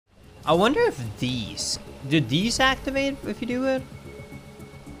I wonder if these... Do these activate if you do it?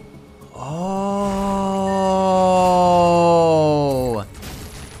 Oh.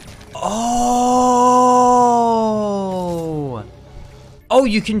 Oh. Oh,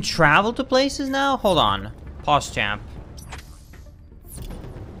 you can travel to places now? Hold on. Pause, champ.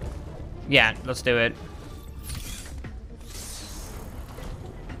 Yeah, let's do it.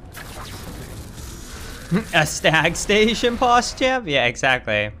 A stag station, pause, champ? Yeah,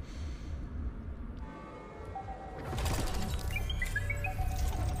 exactly.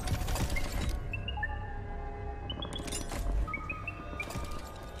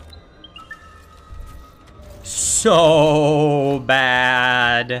 So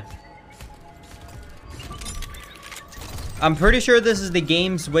bad. I'm pretty sure this is the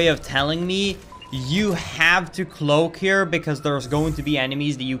game's way of telling me you have to cloak here because there's going to be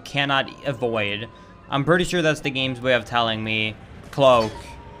enemies that you cannot avoid. I'm pretty sure that's the game's way of telling me cloak.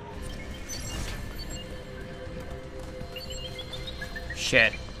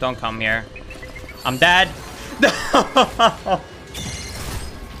 Shit, don't come here. I'm dead.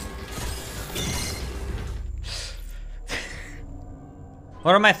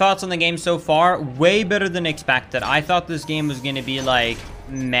 What are my thoughts on the game so far? Way better than expected. I thought this game was going to be like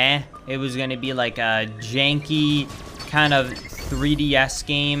meh. It was going to be like a janky kind of 3DS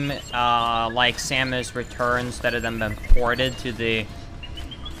game like Samus Returns that had then been ported to the...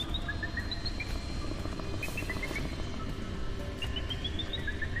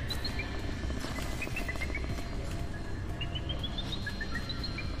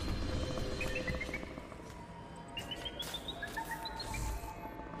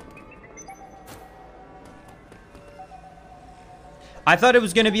 I thought it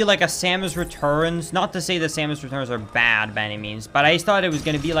was going to be like a Samus Returns. Not to say that Samus Returns are bad by any means, but I thought it was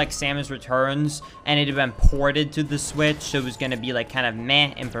going to be like Samus Returns and it had been ported to the Switch, so it was going to be like kind of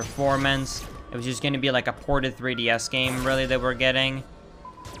meh in performance. It was just going to be like a ported 3DS game, really, that we're getting.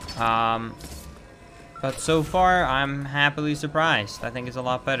 But so far, I'm happily surprised. I think it's a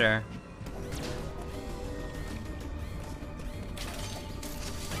lot better.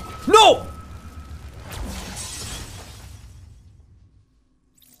 No!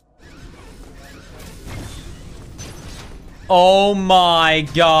 Oh my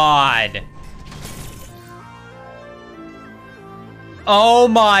god. Oh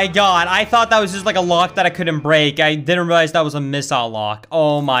my god. I thought that was just like a lock that I couldn't break. I didn't realize that was a missile lock.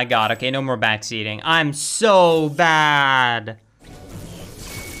 Oh my god. Okay, no more backseating. I'm so bad.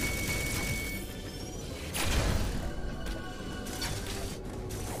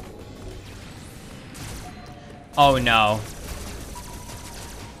 Oh no.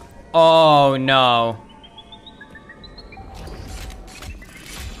 Oh no.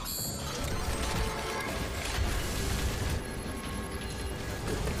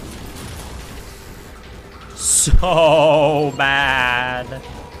 So bad.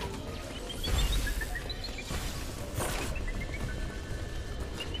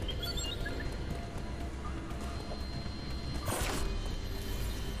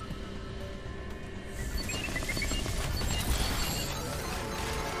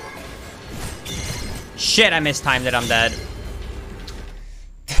 Shit, I mistimed it. I'm dead.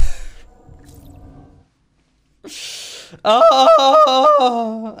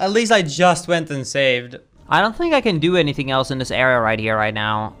 Oh, at least I just went and saved. I don't think I can do anything else in this area right here, right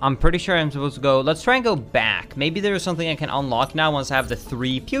now. I'm pretty sure I'm supposed to go... Let's try and go back. Maybe there's something I can unlock now once I have the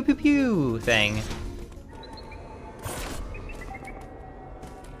 3 pew pew pew thing.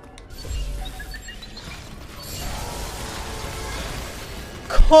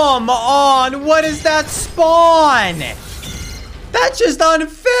 Come on! What is that spawn? That's just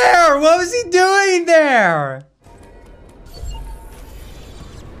unfair! What was he doing there?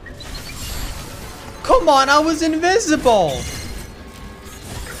 Come on, I was invisible!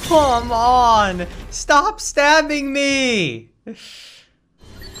 Come on! Stop stabbing me!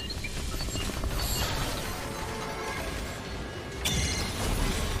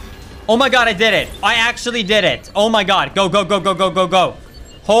 Oh my god, I did it! I actually did it! Oh my god, go, go, go, go, go, go, go!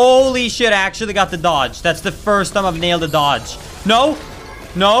 Holy shit, I actually got the dodge. That's the first time I've nailed a dodge. No!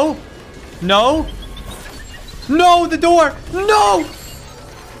 No! No! No, the door! No!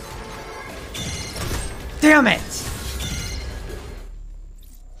 Damn it!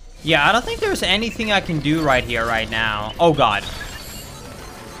 Yeah, I don't think there's anything I can do right here, right now. Oh, God.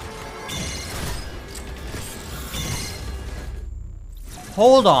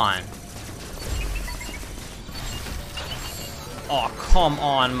 Hold on. Oh, come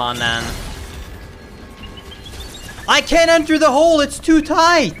on, man. I can't enter the hole. It's too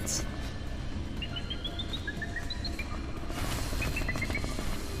tight.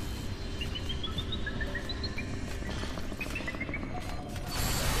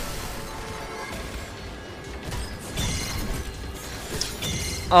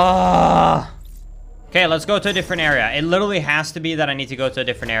 Okay, let's go to a different area. It literally has to be that I need to go to a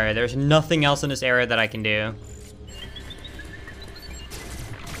different area. There's nothing else in this area that I can do.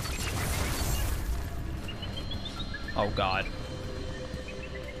 Oh, God.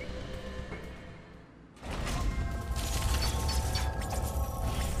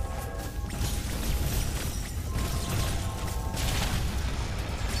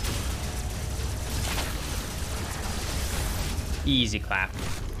 Easy clap.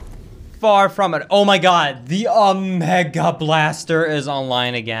 Far from it. Oh my god, the Omega Blaster is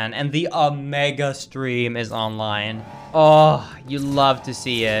online again, and the Omega Stream is online. Oh, you love to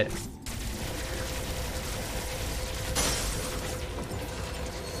see it.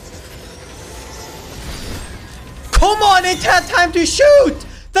 Come on, it had time to shoot!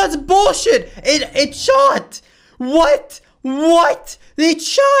 That's bullshit! It shot! What? What? It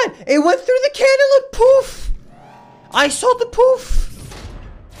shot! It went through the cannon like poof! I saw the poof!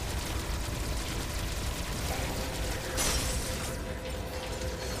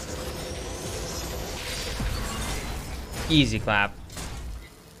 Easy clap.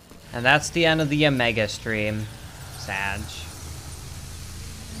 And that's the end of the Omega stream. Sag.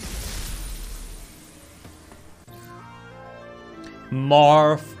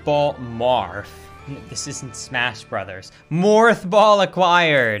 Morph ball. Morph. This isn't Smash Brothers. Morph ball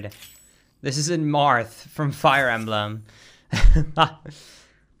acquired. This isn't Marth from Fire Emblem.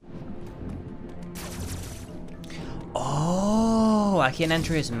 Oh, I can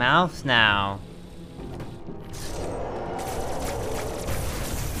enter his mouth now.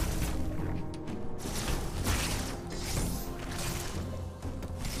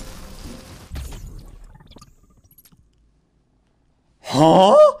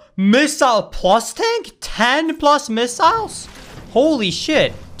 Huh? Missile plus tank? 10 plus missiles? Holy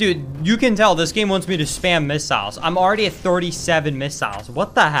shit. Dude, you can tell this game wants me to spam missiles. I'm already at 37 missiles.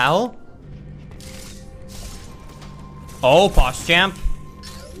 What the hell? Oh, Posh Champ.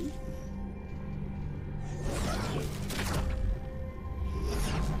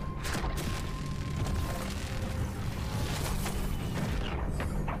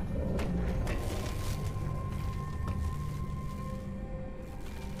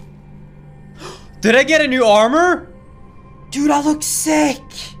 Did I get a new armor? Dude, I look sick.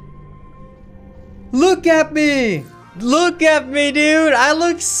 Look at me. Look at me, dude. I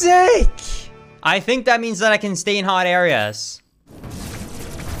look sick. I think that means that I can stay in hot areas.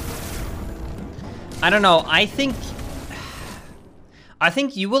 I don't know. I think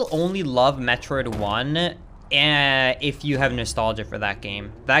you will only love Metroid 1 if you have nostalgia for that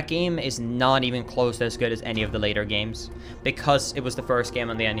game. That game is not even close to as good as any of the later games because it was the first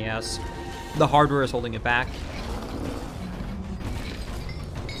game on the NES. The hardware is holding it back.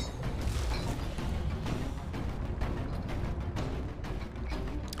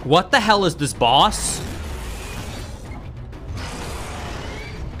 What the hell is this boss?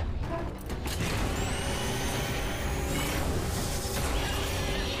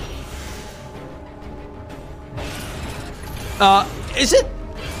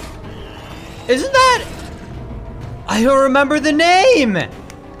 Isn't that? I don't remember the name.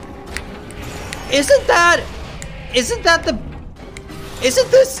 Isn't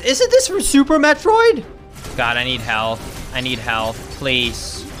this from Super Metroid? God, I need health. I need health,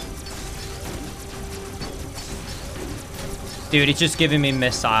 please. Dude, it's just giving me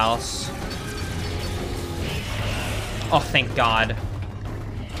missiles. Oh, thank God.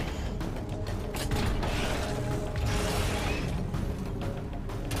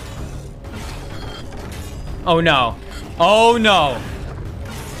 Oh no. Oh no.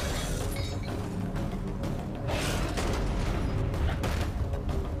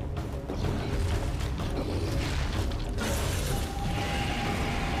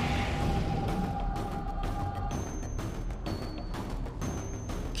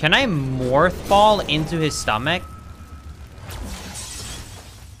 Can I morph ball into his stomach?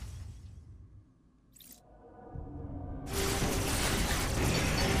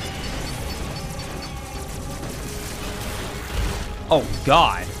 Oh,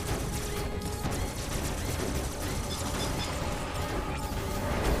 God.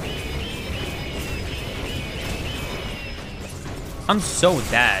 I'm so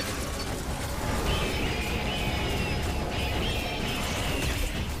dead.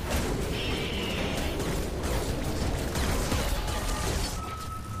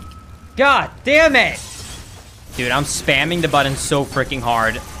 God damn it! Dude, I'm spamming the button so freaking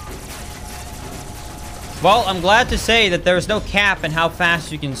hard. Well, I'm glad to say that there's no cap in how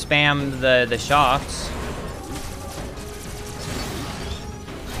fast you can spam the shots.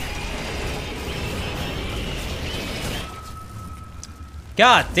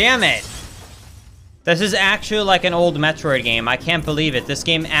 God damn it. This is actually like an old Metroid game. I can't believe it. This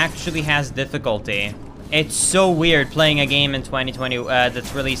game actually has difficulty. It's so weird playing a game in 2020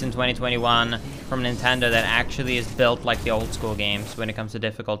 that's released in 2021 from Nintendo that actually is built like the old school games when it comes to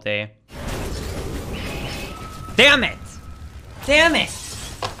difficulty. Damn it! Damn it!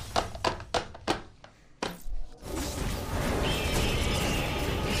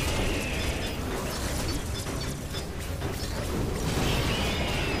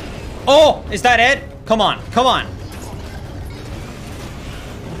 Oh, is that it? Come on, come on.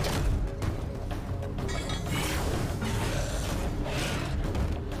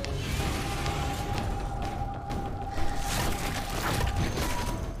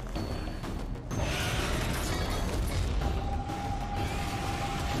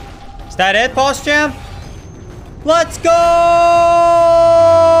 Is that it, boss champ? Let's go!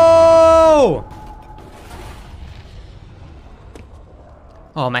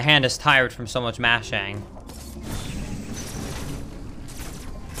 Oh, my hand is tired from so much mashing.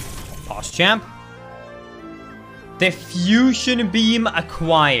 Boss champ. Diffusion beam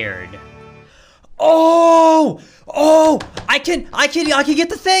acquired. Oh! Oh! I can get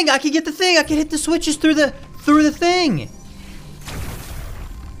the thing! I can get the thing! I can hit the switches through the thing!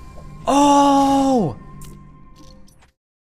 Oh!